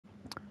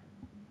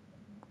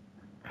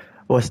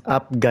What's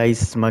up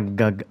guys?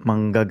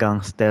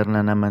 Manggagangster na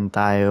naman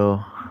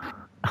tayo.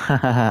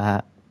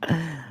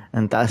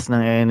 Ang taas ng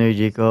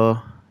energy ko.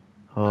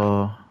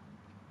 Oh.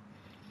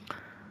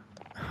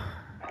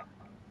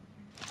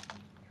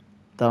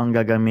 Ito ang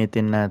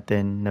gagamitin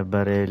natin na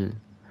baril.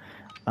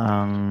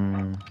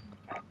 Ang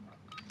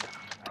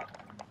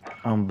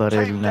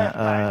baril na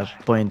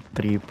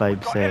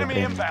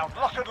 .357.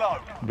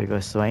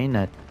 Because why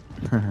not?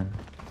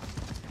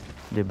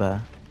 'Di ba?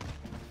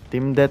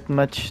 Team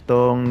deathmatch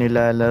tong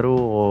nilalaro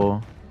ko.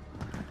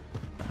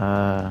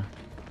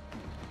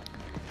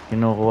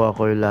 Kinukuha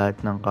ko yung lahat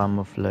ng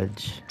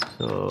camouflage.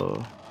 So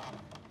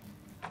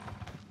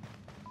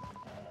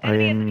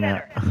ayun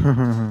nga.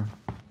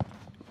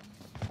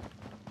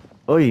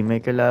 Uy, may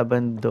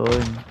kalaban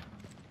doon.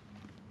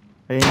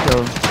 Ayun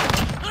daw.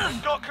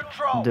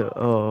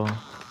 Oh,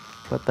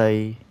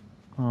 patay.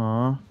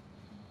 Oh.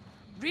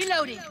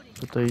 Reloading.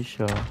 Patay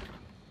siya.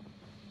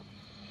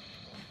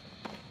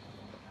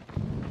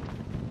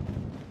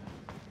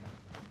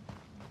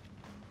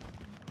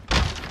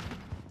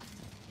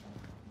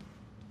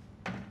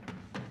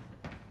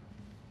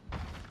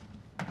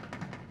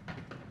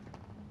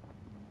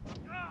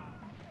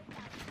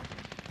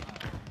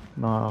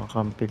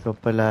 Makakampi ko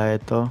pala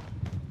ito.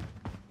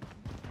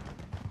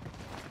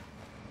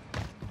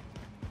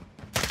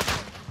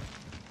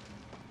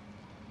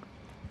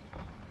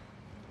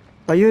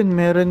 Ayun,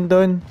 meron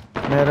doon.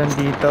 Meron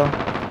dito.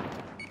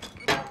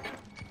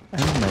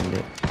 Ay,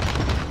 mali.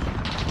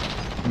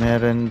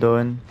 Meron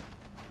doon.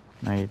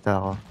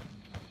 Nakita ko.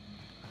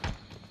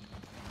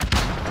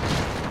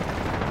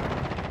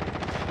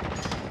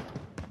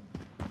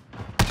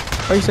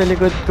 Ay, sa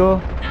likod ko.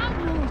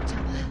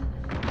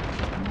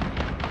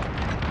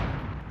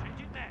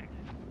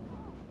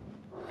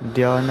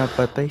 Hindi ako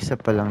napatay, sa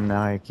palang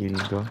nakikill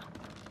ko.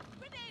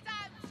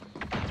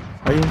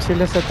 Ayun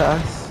sila sa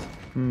taas.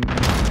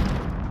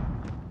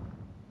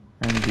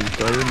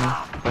 Nandito, ayun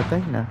na. Patay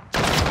na.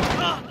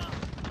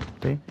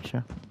 Patay na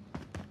siya.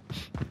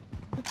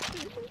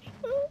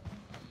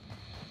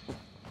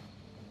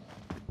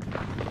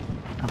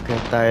 Okay,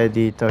 tayo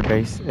dito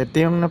guys. Ito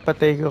yung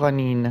napatay ko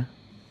kanina.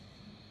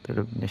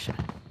 Tulog na siya.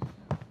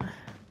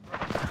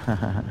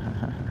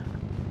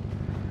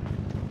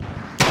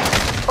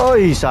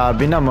 Oy,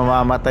 sabi na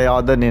mamamatay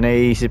ako doon eh.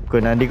 Naiisip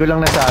ko na. Hindi ko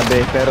lang nasabi,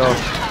 pero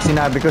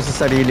sinabi ko sa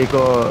sarili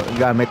ko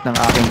gamit ng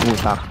aking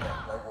utak.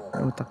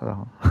 May utak ba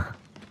ako?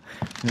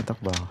 May utak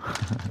ba ako?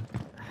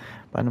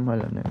 Paano mo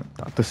alam na yun?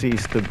 To see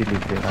is to believe.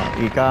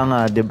 Ika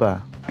nga,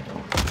 diba?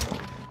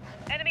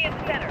 Enemy in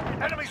center.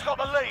 Enemy's got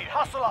the lead.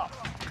 Hustle up.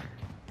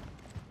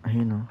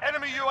 Ayun o.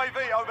 Enemy UAV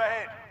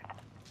overhead.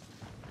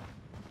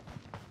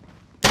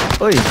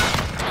 Uy!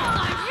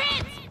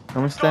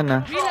 Kamusta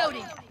na?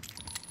 Reloading.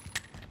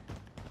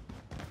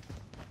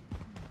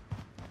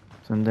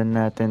 Sundan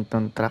natin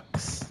tong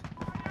trucks.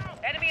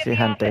 Enemy Si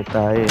Hunter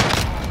tayo.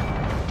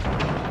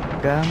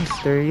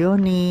 Gangster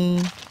Uni.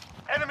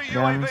 Enemy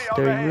UAV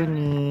Gangster overhead.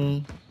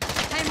 Uni.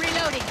 I'm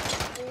reloading.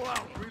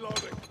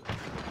 Reloading.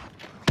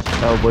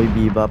 Cowboy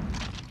Bebop.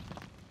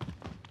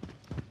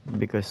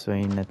 Because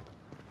why not?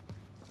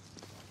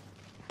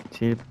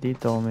 Silip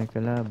dito kung may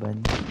kalaban.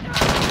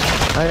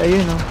 Ay,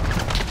 ayun o.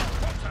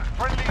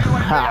 Friendly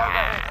UAV overhead.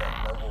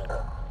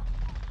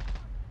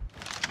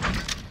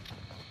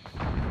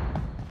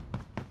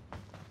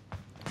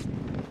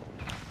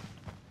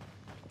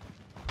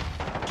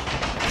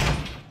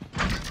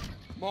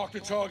 Mark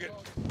the target.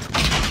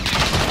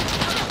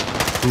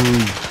 Uy,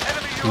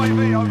 Enemy UAV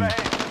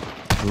overhead.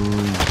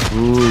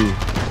 uy.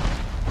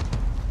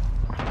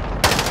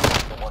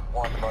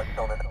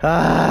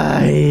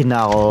 Ay,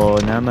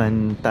 nako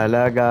naman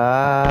talaga.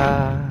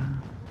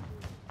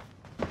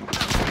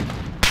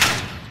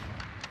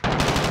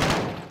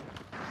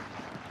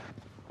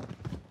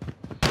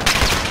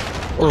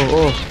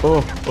 Oh.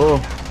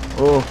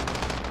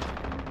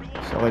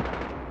 Sakit.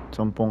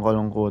 Sampung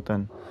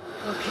kalungkutan.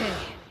 Okay.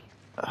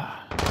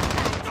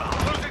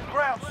 Losing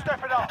ground.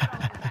 Step it up.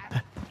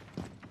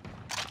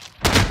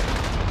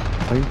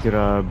 Ay,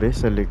 grabe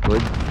sa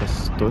likod.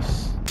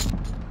 Estos.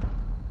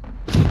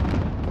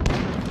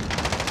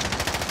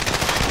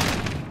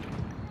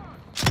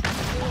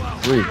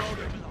 Uy.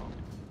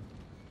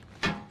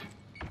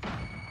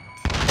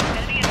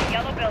 Enemy in the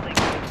yellow building.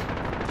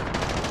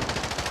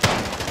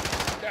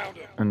 Downed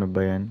him. Ano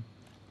ba yan?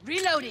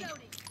 Reloading.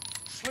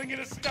 Slinging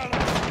a stunner.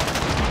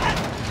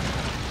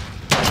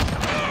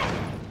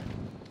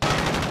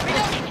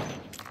 Reloading.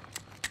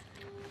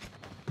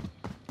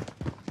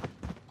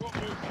 Got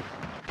movement.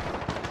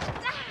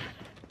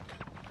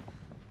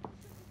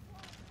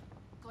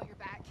 Got your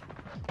back.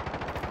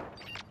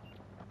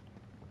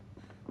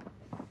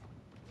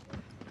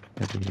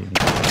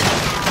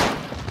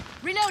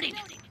 Reloading.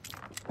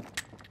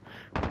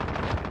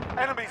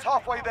 Enemy's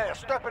halfway there.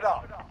 Step it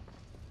up.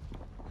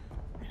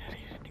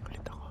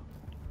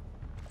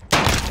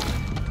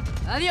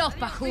 Adios,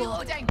 pajudo.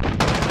 I'm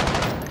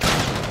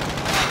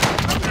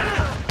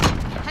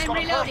Got a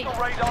reloading. personal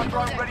radar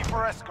drone ready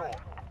for escort.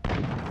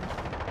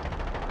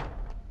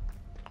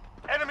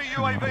 Enemy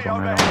UAV Ano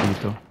ba overhead.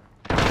 dito?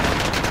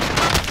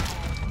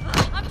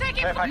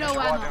 Care package No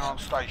arriving ammo. on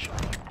station.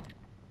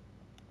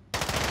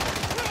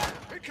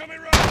 Incoming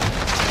round.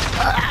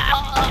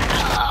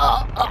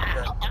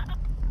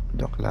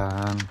 Joke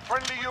lang.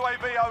 Friendly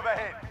UAV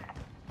overhead.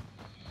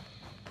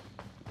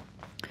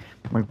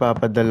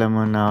 Magpapadala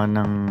muna ako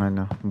ng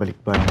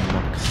balikbayan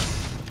box.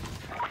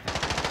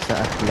 Sa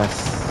Atlas,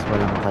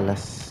 walang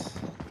kalas.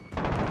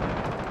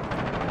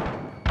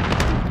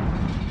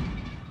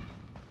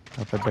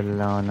 Papadala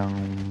lang ako ng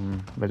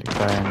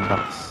balikbayan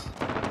box.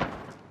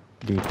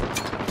 Dito.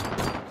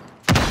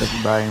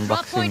 Balikbayan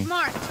Drop box point yun eh.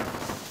 marked.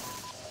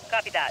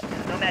 Copy that.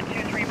 Nomad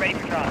 2-3 ready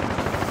for drop.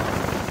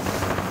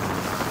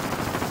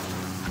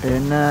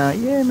 Ayun na.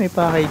 Yeah, may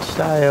package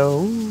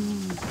tayo.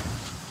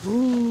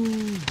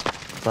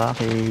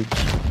 Package.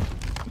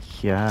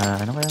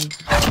 Yeah, ano kaya?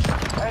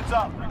 Heads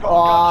up. We've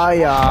got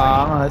Ay,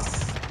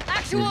 angas.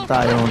 Actual. Dito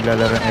tayo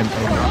maglalaro ng M5.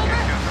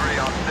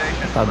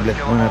 Tablet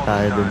muna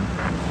tayo dun.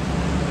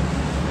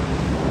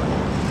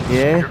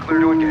 Yeah. You're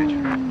clear to engage.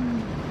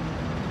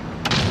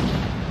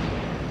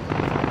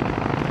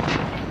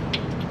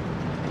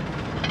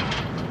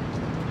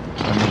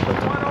 Ano ba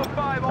to?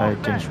 105 Ay,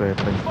 on change set.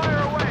 weapon.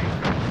 Fire away.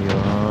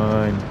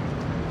 Yun.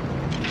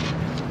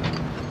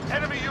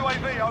 Enemy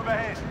UAV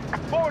overhead.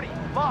 40.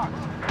 Mark.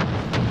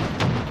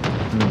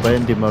 Ano ba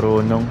yun? Di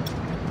marunong.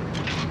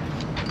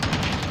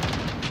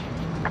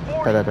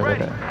 40. Tada.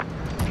 Ready.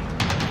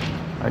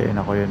 Ayun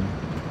ako yun.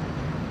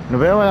 Ano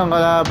ba yun? Walang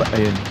kalaban.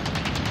 Ayun.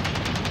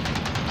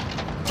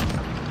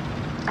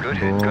 Good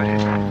hit. Good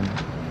hit. Boom.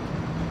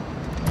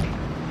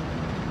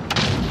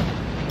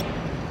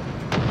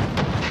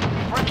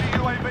 Friendly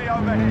UAV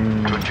overhead.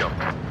 Good job.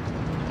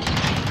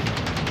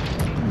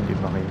 Hindi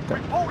makita.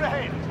 Report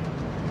ahead.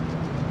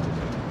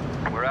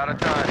 We're out of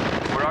time.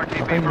 We're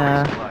RTB Okay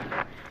na.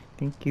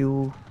 Thank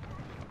you.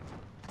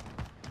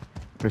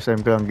 First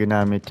time ko lang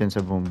ginamit yan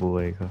sa buong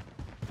buhay ko.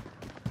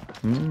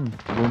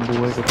 Buong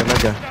buhay ko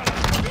talaga.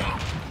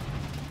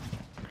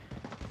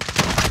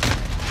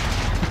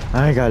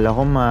 Ay, kala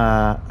ko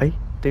Ay,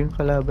 ito yung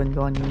kalaban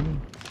ko kanina.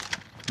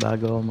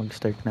 Bago ako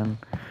mag-start ng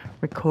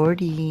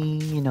recording,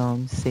 you know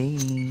what I'm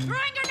saying.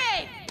 Throwing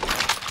grenade.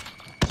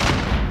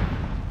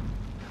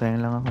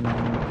 Sayang lang ako ng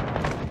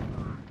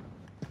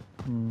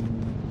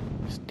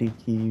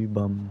sticky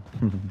bomb.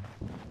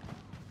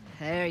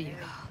 There you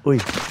go. Uy!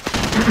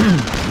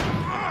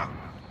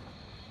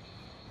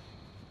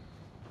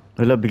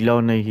 Wala, bigla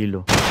ako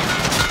nahihilo.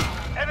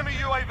 Enemy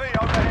UAV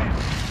overhead.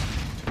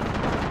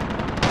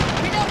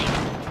 Reloading.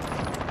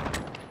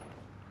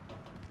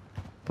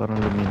 Parang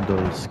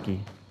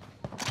Lumindolski.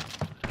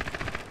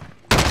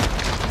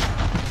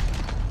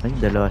 Ay,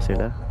 dalawa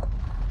sila.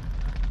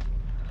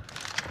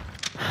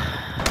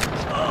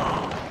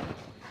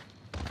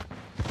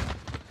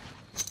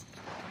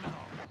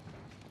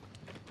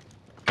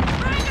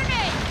 Throwing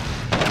grenade.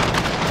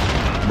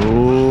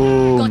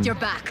 Boom! Got your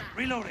back.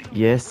 Reloading.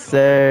 Yes,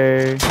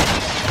 sir!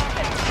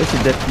 Oh, si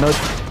Death Note.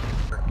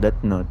 Death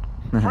Note.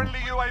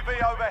 Friendly UAV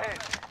overhead.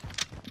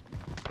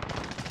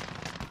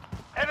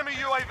 Enemy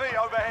UAV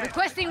overhead.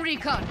 Requesting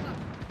recon.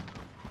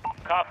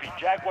 Copy.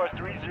 Jaguar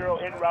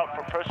 3-0 en route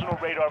for personal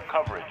radar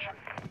coverage.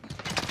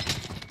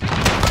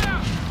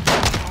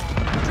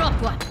 Drop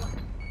one.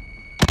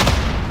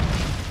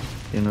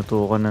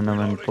 Tinutukan na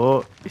naman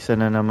po. Isa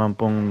na naman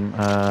pong,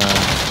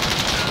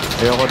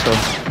 ayoko to.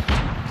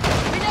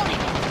 Reloading.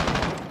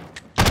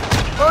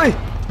 Ay!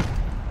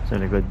 Sa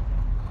likod.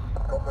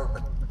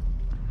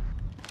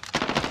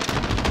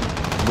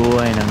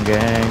 Buhay ng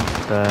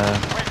gangsta.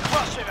 We're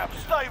crushing them.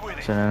 Stay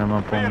with it. Isa na naman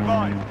Be pong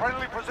advised.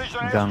 Friendly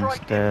precision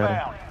airstrike gangster.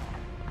 inbound.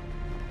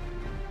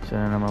 Isa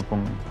na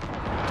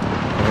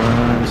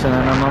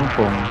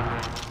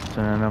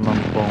naman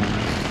pong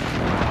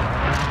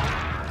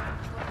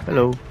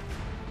hello.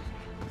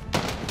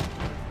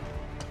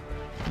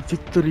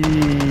 Victory!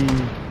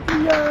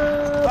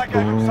 Yeah! That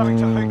gave them something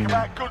to think Boom!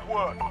 about. Good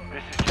work.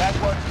 This is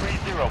Jaguar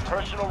 3-0.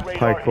 Personal radar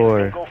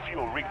Hardcore. is bingo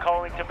fuel.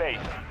 Recalling to base.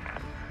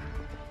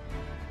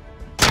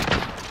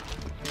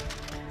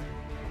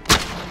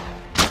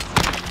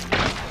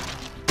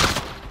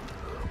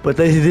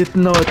 Patay si Death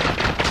Note.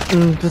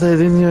 Patay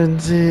din yun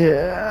si...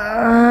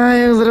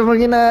 Ay, ang sarap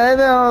ang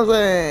ginagawa ko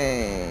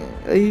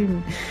ay,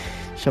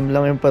 siyam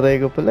lang yung patay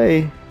ko pala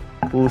eh.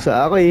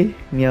 Pusa ako eh.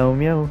 Meow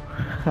meow.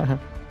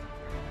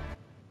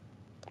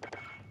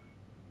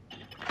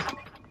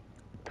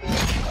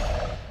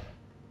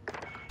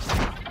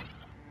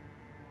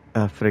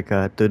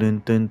 Africa.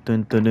 Tudun tun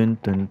tun tudun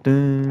tun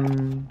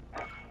tun.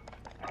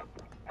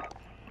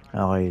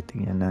 Okay,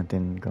 tingnan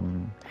natin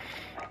kung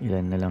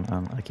ilan na lang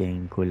ang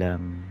aking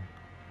kulang.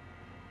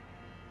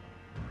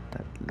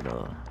 3.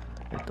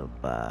 Ito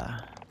pa.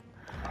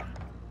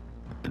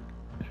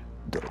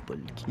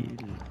 Double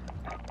kill.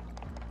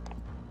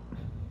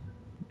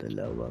 2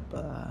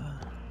 pa.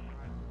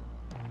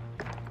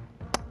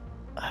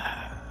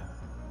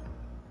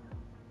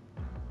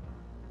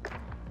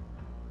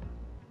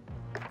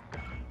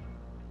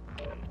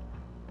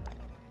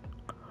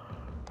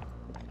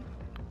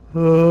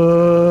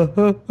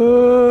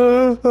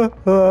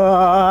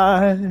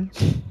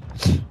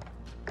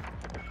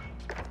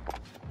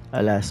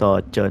 Alas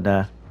 8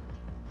 na.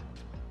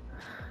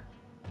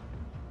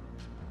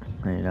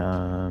 And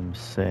I'm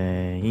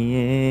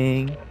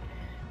saying,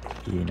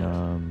 you know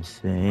I'm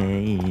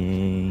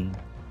saying.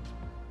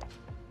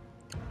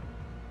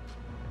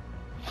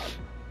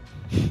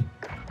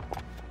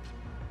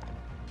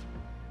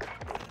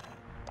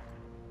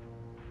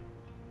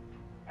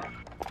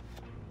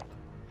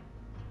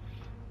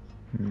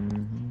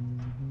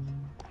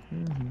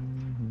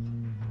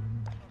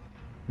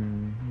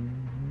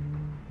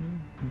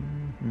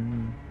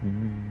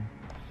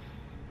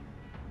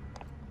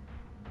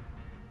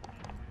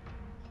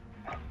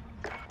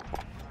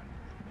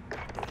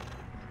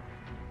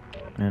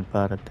 Ayan,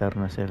 para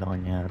terno sila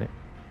kunyari.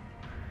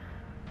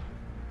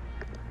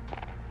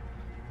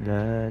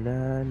 La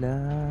la la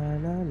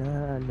la la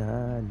la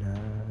la.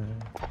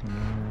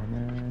 Na,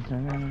 na, na,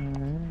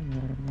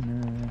 na, na.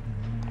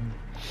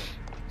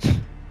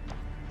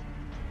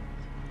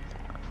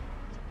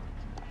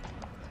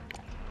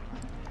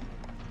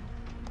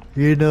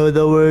 You know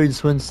the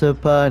words once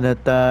upon a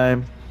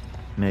time.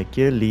 Make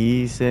you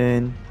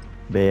listen.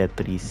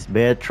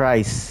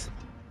 Beatrice.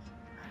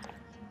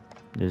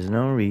 There's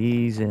no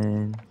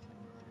reason.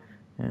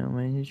 And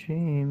when you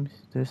dreams,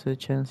 there's a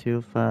chance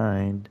you'll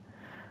find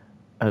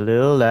a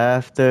little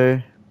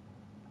laughter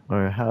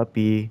or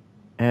happy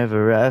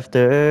ever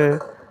after.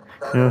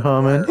 Your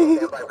harmony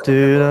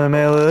to the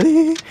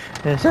melody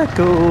is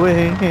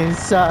echoing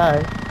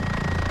inside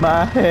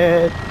my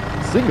head.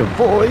 Sing a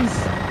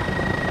voice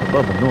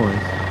above the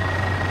noise.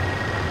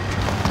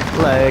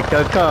 Like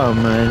a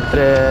common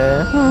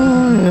thread.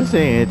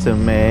 Sing it to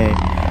me.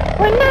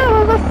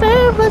 Whenever my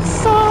favorite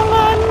song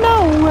I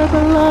know I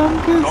belong,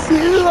 'cause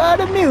you are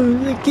the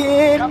music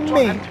in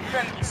me.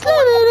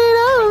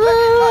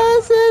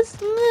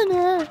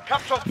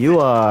 You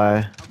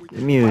are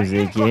the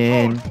music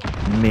in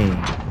me.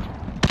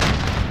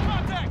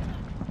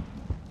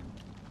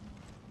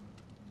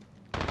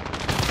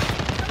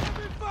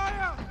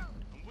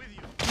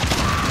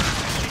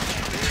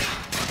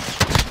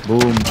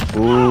 Boom,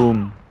 boom.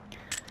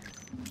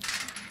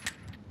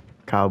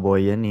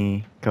 Cowboy yan eh.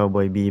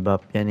 Cowboy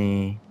bebop yan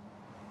eh.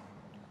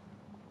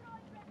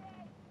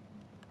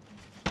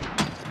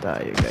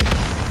 Tayo guys.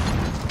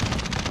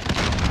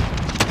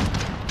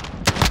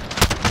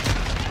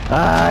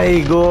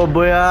 Ay,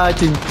 gobo ya,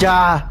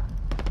 chincha.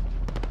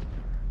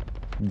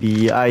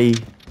 BI.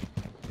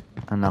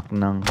 Anak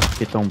ng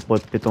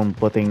 77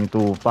 puting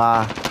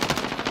tupa.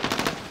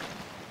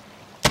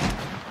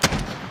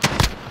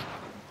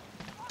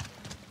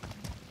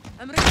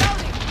 I'm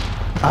reloading.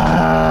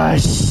 Ah,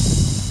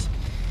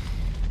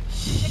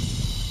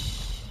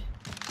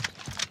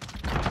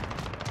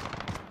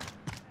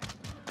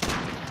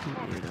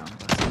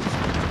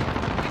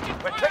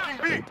 We're taking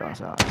B. Pakita ka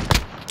sa akin.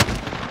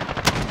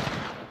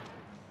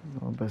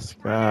 Lumabas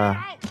ka.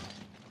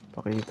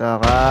 Pakita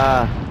ka.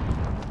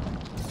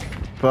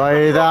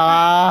 Pakita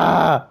ka!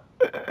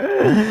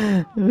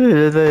 I'm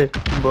reloading.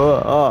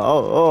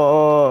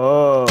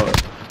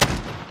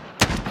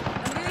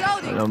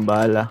 Walang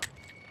bala.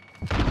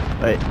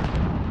 Ay.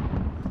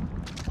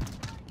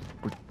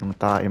 Putang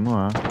tae mo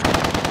ha.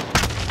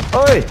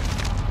 Oy!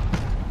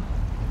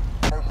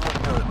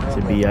 Si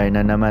BI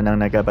na naman ang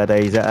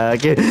nakapatay sa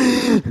akin.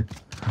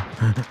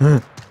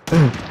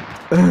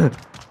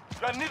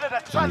 You're needed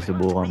at Sabi, Charlie.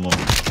 subukan mo.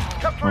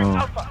 Capturing Oh,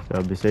 Alpha.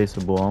 sabi sa'yo,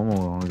 subukan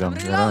mo. Hanggang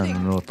sa Reloading.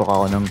 nanutok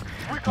ako ng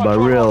We got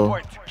barrel. one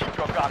point. Keep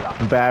your guard up.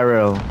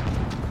 Barrel.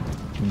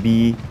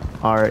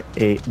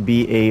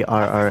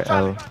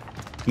 B-A-R-R-L.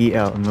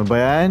 E-L. Ano ba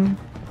yan?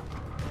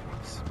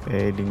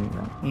 Spelling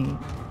ng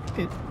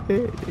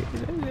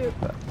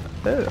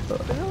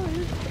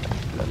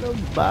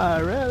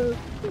barrel.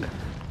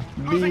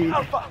 Losing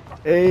Alpha.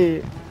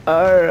 B-A-R-R-E-L.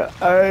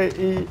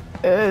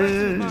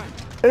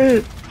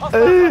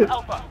 Hostile at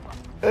Alpha.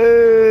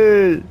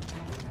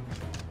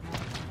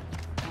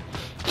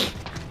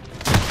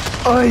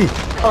 Ay!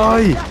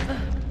 Ay!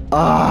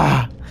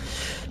 Ah!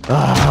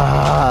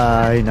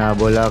 Ay!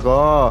 Nabol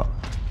ako!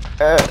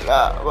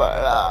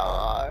 Nabol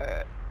ako!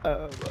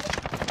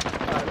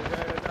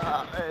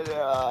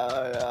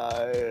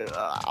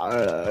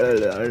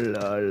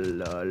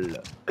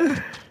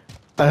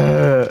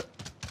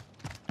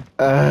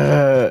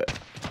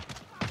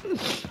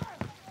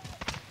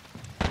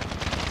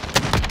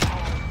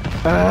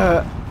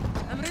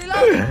 I'm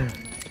reloading.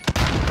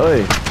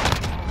 Oy!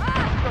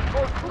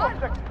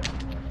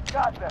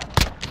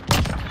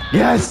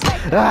 Yes!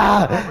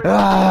 Ah!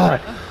 Ah!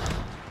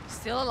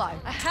 Still alive.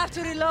 I have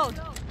to reload.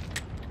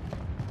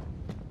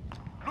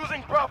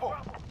 Losing Bravo.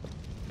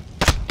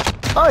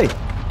 Oy!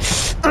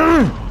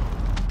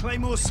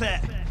 Claymore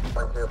set.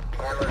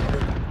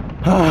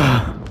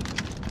 Ah!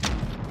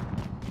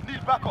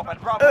 Need backup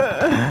at Bravo.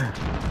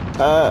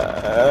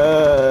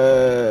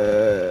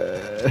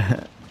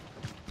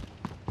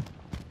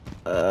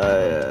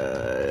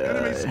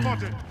 Enemy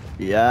spotted.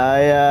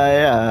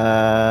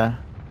 Yeah.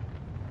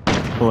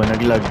 Oh,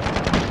 naglag.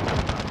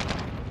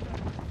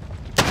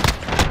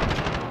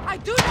 I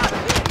do not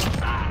feel.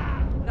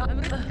 No, I'm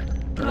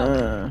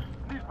Ah.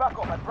 Need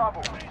backup at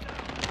Bravo.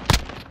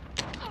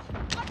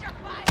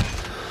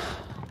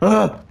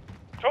 Ah!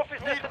 Trophy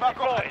Need system back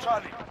up at deployed.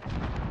 Charlie.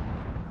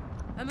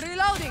 I'm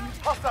reloading.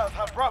 Hostiles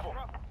have Bravo.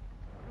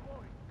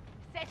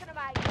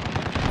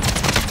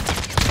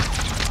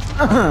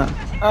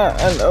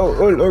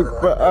 Nahulog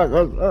pa ako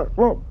sa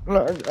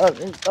ng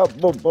aking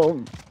kabubong.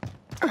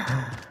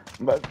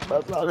 Mas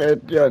masakit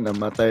yan.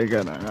 Namatay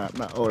ka na nga.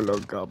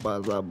 Nahulog ka pa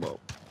sa bubong.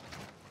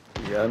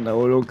 Yan,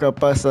 nahulog ka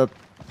pa sa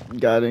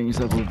galing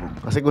sa bubong.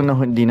 Kasi kung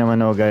hindi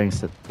naman ako galing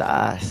sa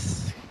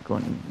taas,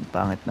 kung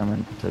pangit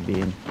naman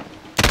sabihin.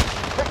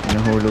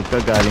 Nahulog ka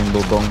galing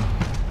bubong.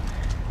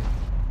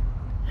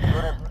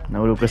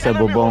 Nahulog ka sa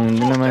bubong.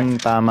 Hindi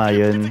naman tama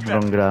yun.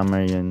 Wrong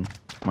grammar yun.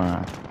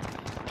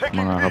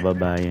 Mga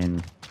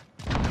kababayan.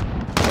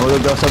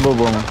 Nahulog ako sa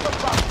bubong.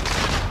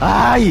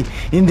 Ay!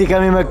 Hindi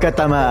kami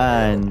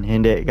magkatamaan.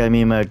 Hindi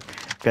kami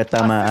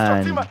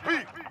magkatamaan.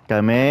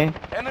 Kami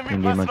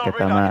hindi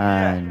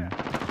magkatamaan.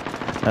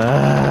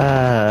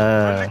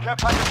 Ah!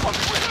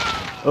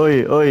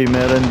 Oy,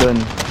 meron doon.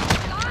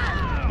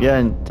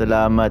 Yan,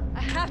 salamat.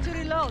 I have to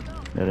reload.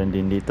 Meron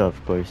din dito, of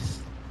course.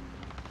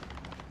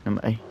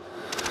 Ay.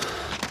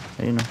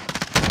 Ayun o.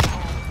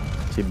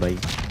 Si Bay.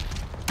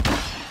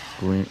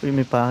 Uy,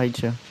 may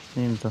package siya.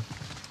 Ayun to.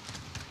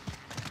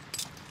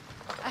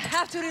 I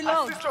have to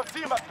reload. Assist your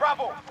team at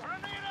Bravo.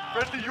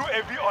 Friendly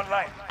UAV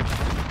online.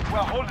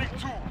 We're holding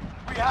 2.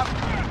 We have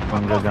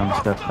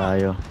Manggagangster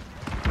tayo.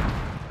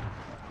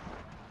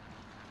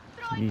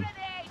 Sige.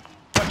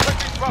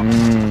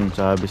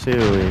 Sabi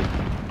sa'yo eh.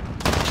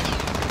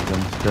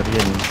 Gangster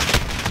yan eh.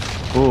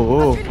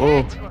 Oh.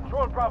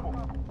 control Bravo.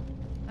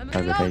 I'm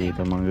Taga tayo reloading.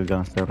 dito,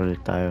 manggagangster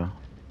ulit tayo.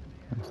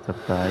 Gangster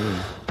tayo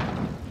eh.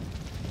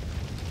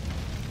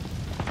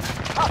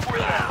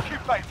 Halfway there.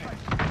 Keep fighting.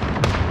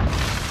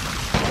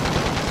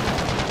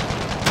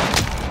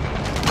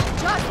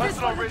 Justice for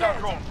Personal the radar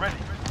dead. drone ready.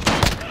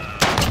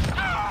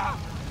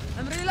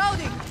 I'm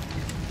reloading.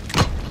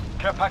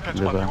 Care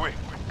package on Diba? the way.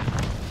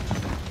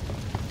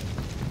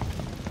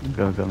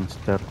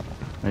 Gangster.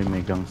 Ay, may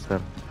gangster.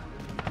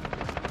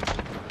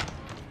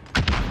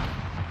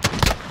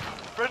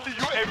 Friendly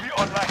UAV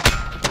online.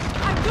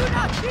 I do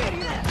not fear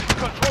you.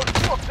 Control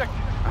 2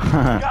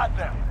 objectives. Got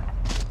them.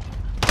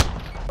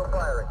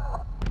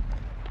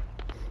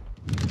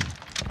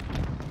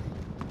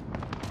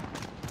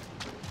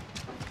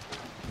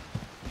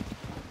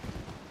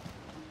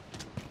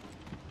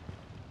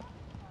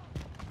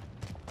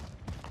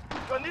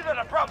 You're needed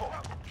at Bravo.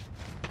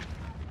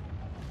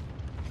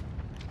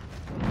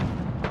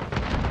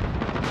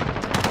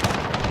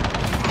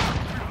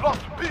 We've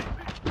lost B.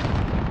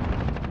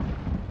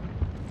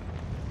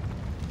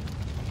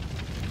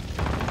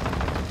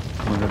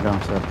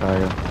 Manggagangster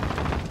tayo.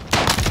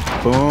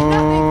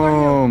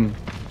 Boom!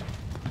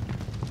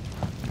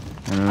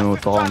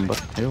 Nanunuto akong ba?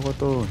 Ayoko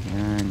to.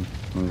 Yan.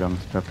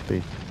 Manggagangster to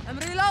eh. I'm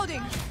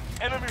reloading.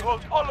 Enemy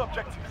holds all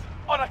objectives.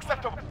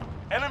 Unacceptable.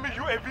 Enemy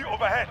UAV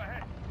overhead.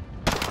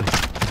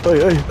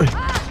 Ay!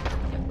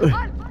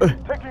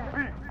 Taking B.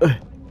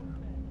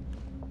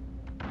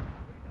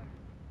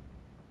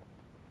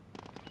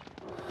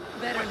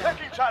 Better We're now.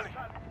 taking Charlie.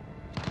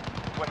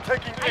 We're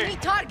taking I A.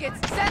 need targets.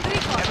 Send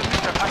recon. Enemy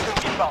care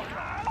package inbound.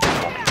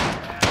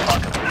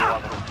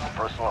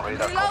 Personal I'm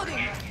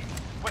reloading.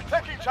 We're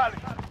taking Charlie.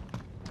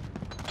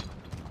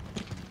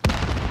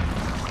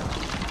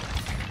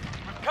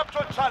 We've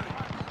captured Charlie.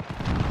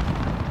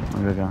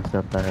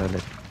 Manggagangster tayo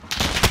ulit.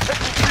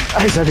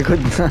 Ay, sa likod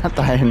na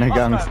tayo na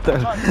gangster.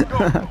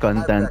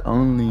 Content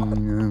only.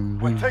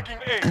 We're taking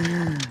A.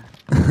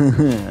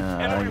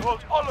 Enemy Ay,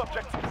 holds all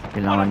objectives.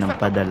 kailangan ng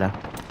padala.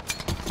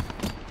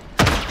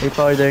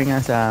 I-order nga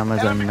sa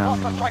Amazon Enemy ng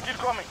cluster strike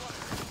incoming.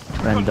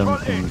 random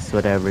things,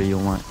 whatever you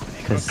want.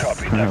 Cause,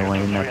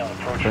 why not?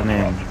 Ito na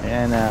yun.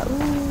 Ayan na.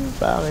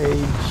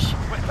 Package.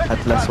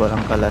 Atlas,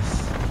 walang kalas.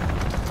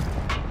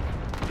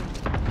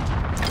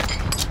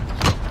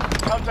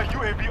 Counter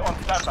UAV on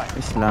standby.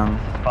 Is lang.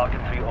 Falcon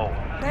 3-0.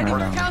 Ready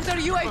Hold for on. counter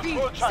UAV.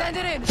 Send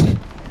it in.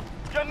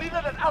 You're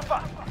needed at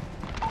Alpha.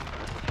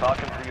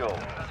 Falcon 3-0.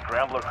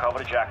 Scrambler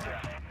coverage active.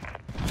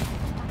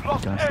 We've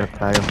lost Gangster A.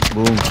 tayo.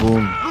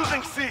 Boom.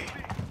 Losing C.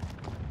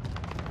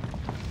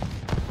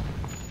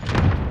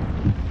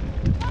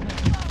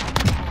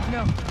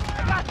 No.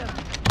 I got them.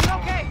 You're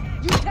okay.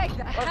 You take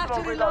that. I have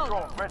to Personal radar reload.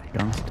 drone ready.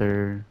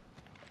 Gangster.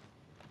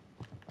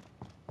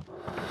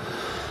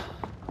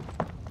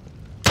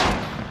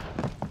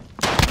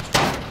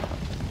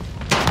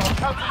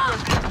 Counter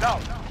UAV is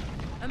down.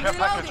 I'm Care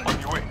package reloading.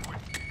 on your way.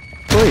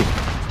 Uy!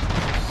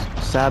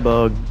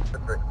 Sabog.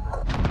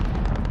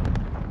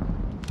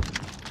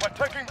 We're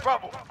taking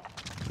Bravo.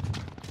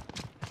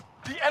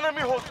 The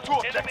enemy holds 2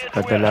 objectives.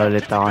 Padala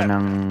ulit ako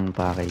ng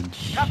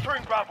package.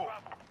 Capturing Bravo.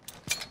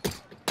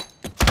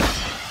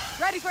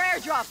 Ready for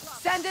airdrop.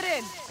 Send it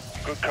in.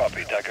 Good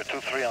copy. Dagger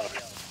 2-3 on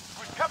the...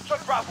 We've captured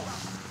Bravo.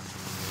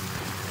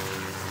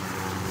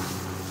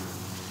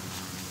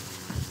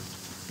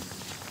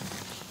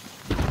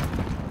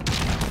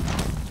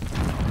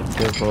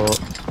 Ito po.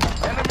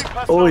 Enemy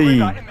personal Uy!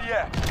 radar in the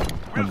air. Wheels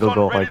on,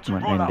 Nag-go-kart ready to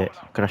man. roll Hindi.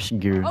 out. Crash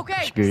gear. Okay.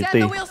 Crash gear Send ito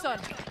the eh. Wilson.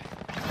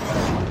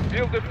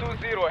 Field of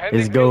 2-0, Let's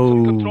handing go.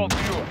 Wilson control to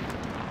you.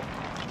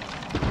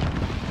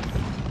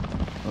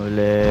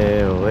 Ole,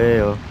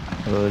 oeo.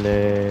 Ole,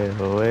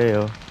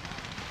 oeo.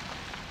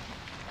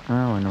 I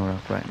wanna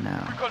rock right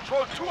now. We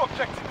control 2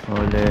 objectives.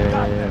 Ole,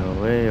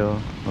 oeo.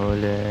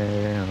 Ole,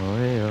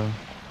 oeo.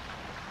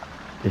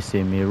 They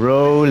see me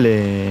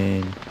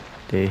rolling.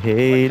 They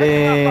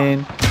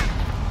hating.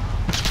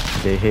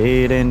 They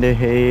hating, they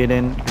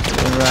hating.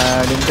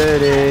 Riding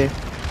dirty.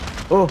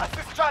 Oh,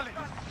 Assist Charlie.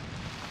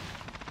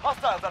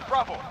 Hostiles at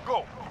Bravo.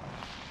 Go.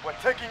 We're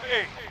taking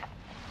A.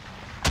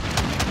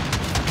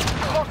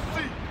 Cross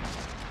C.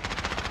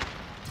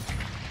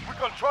 We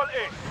control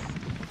A.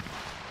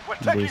 We're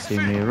they taking see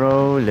C. me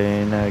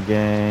rolling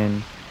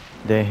again.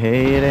 They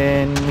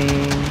hating me.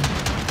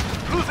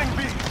 Losing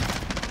B.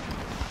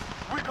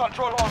 We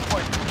control all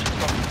points.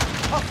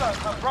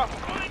 Hostiles at Bravo.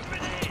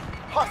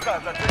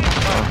 Hostiles at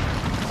Bravo.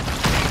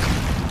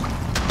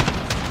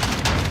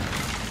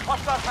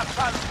 Hostiles at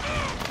Charlie.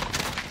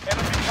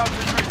 Enemy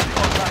counter UAV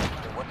online.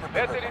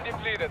 Battery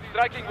depleted.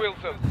 Striking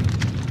Wilson.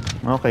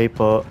 Okay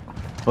po.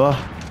 Oh,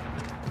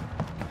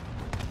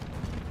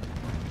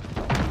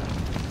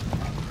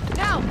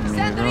 Now,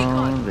 send the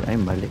recon. ay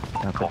mali.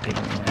 Dapat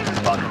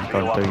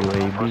counter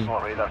UAV. Personal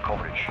radar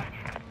coverage.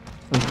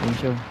 Uy, yun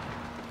siya.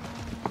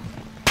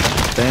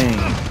 Bang.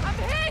 I'm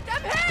hit!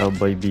 I'm hit!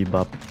 Cowboy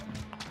bebop.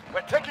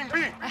 We're taking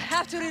B. I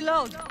have to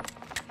reload.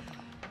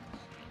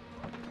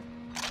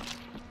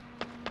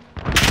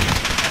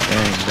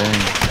 Bang,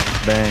 bang,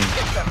 bang.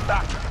 Step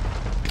back.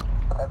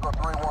 Echo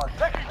 3-1.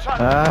 Taking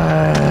Charlie.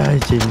 Ay,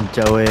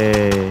 chinchaw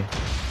eh.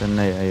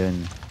 Sanay, ayun.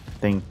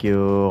 Thank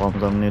you.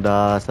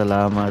 Kamsamnida.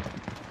 Salamat.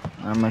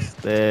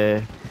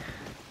 Namaste.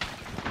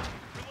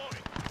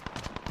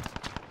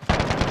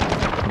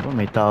 Oh,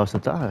 may tao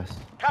sa taas.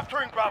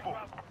 Capturing Bravo.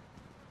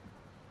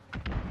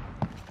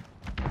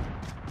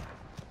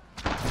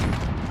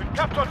 We've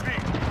captured B.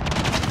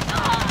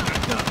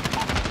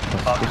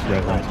 Tapos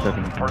gagawin sa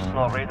rin.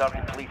 Personal radar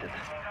depleted.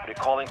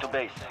 Recalling to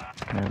base.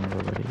 Meron ba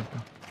ba dito?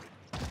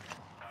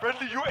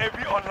 Friendly UAV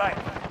online.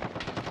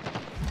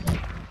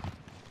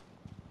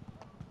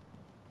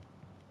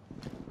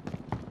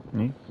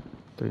 Eh?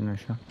 Ito na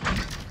siya.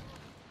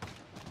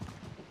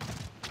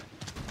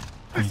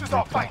 This is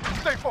our fight.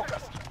 Stay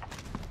focused.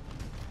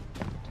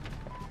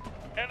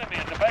 Enemy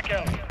in the back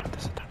alley. Ito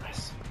sa taas.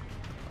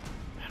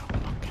 Meron ko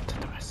bakit sa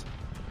taas.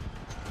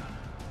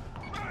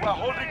 We're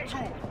holding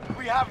 2.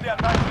 We have the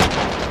advantage.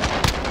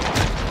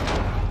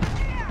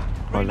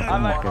 Wala kong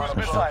Allied makers cruise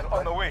na siya. missile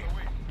on the way.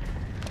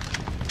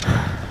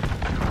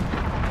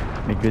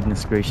 My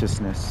goodness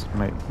graciousness,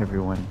 my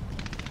everyone.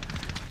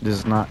 This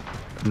is not.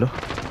 Look.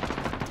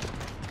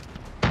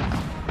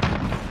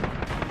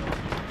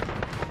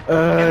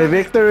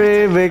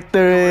 Victory,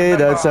 victory,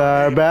 that's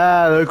our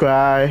battle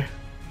cry.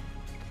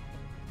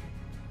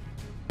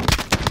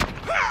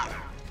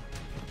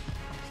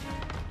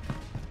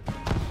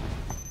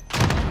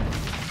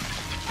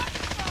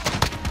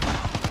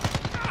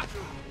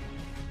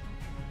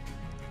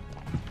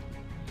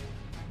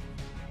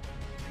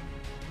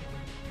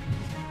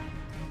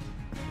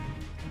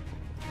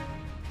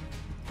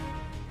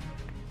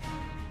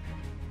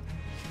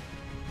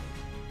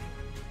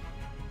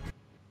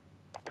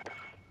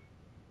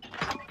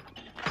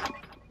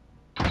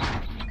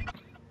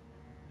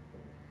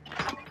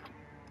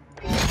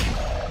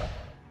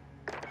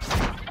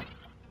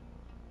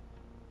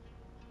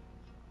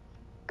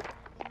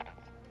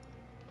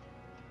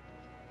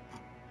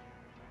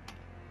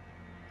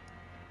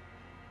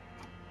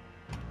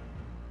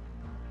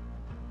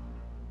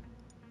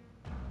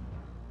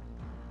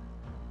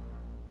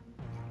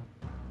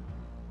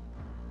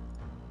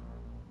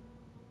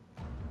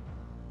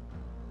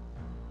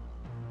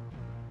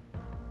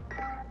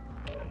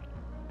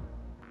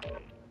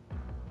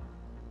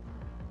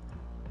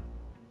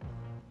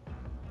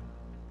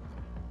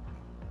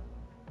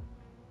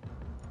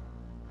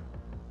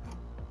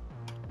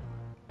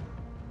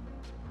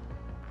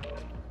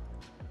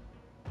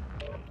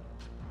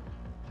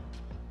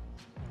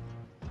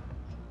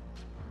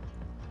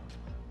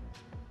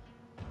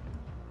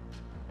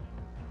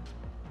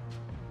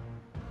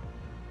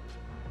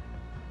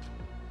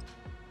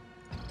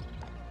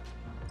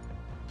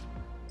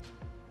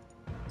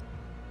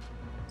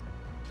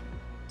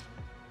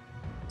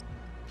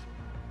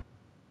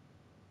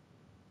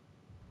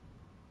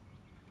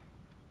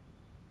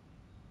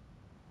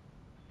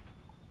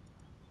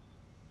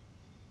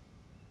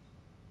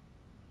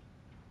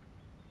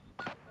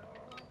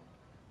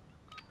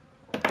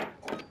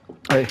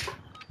 Ay,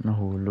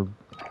 nahulog.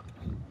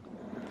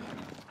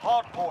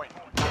 Hard point.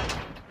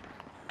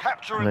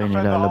 Capture Wala, and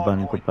defend the nilalaban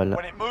hard ko point. pala.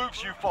 When it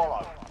moves, you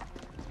follow.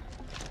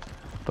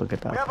 We have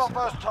Pagkatapos. our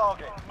first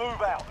target.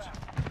 Move out.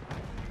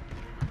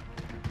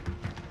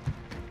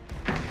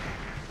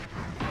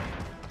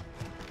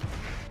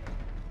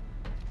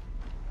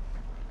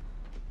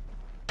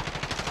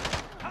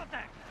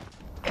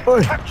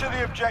 Oy! Capture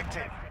the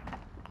objective.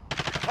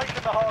 We've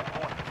taken the hard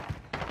point.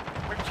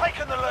 We've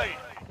taken the lead.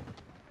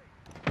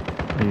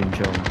 Ayun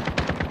siya.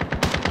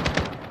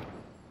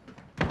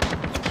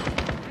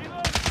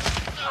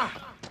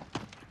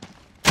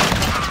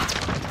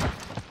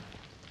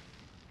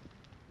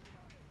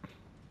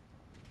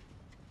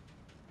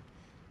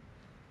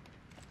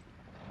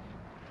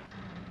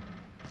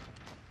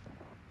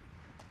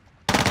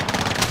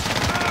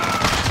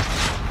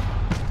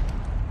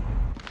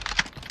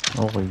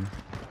 Okay.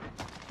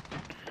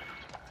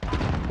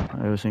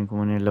 Ayusin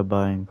ko muna yung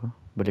labahin ko.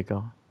 Balik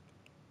ako.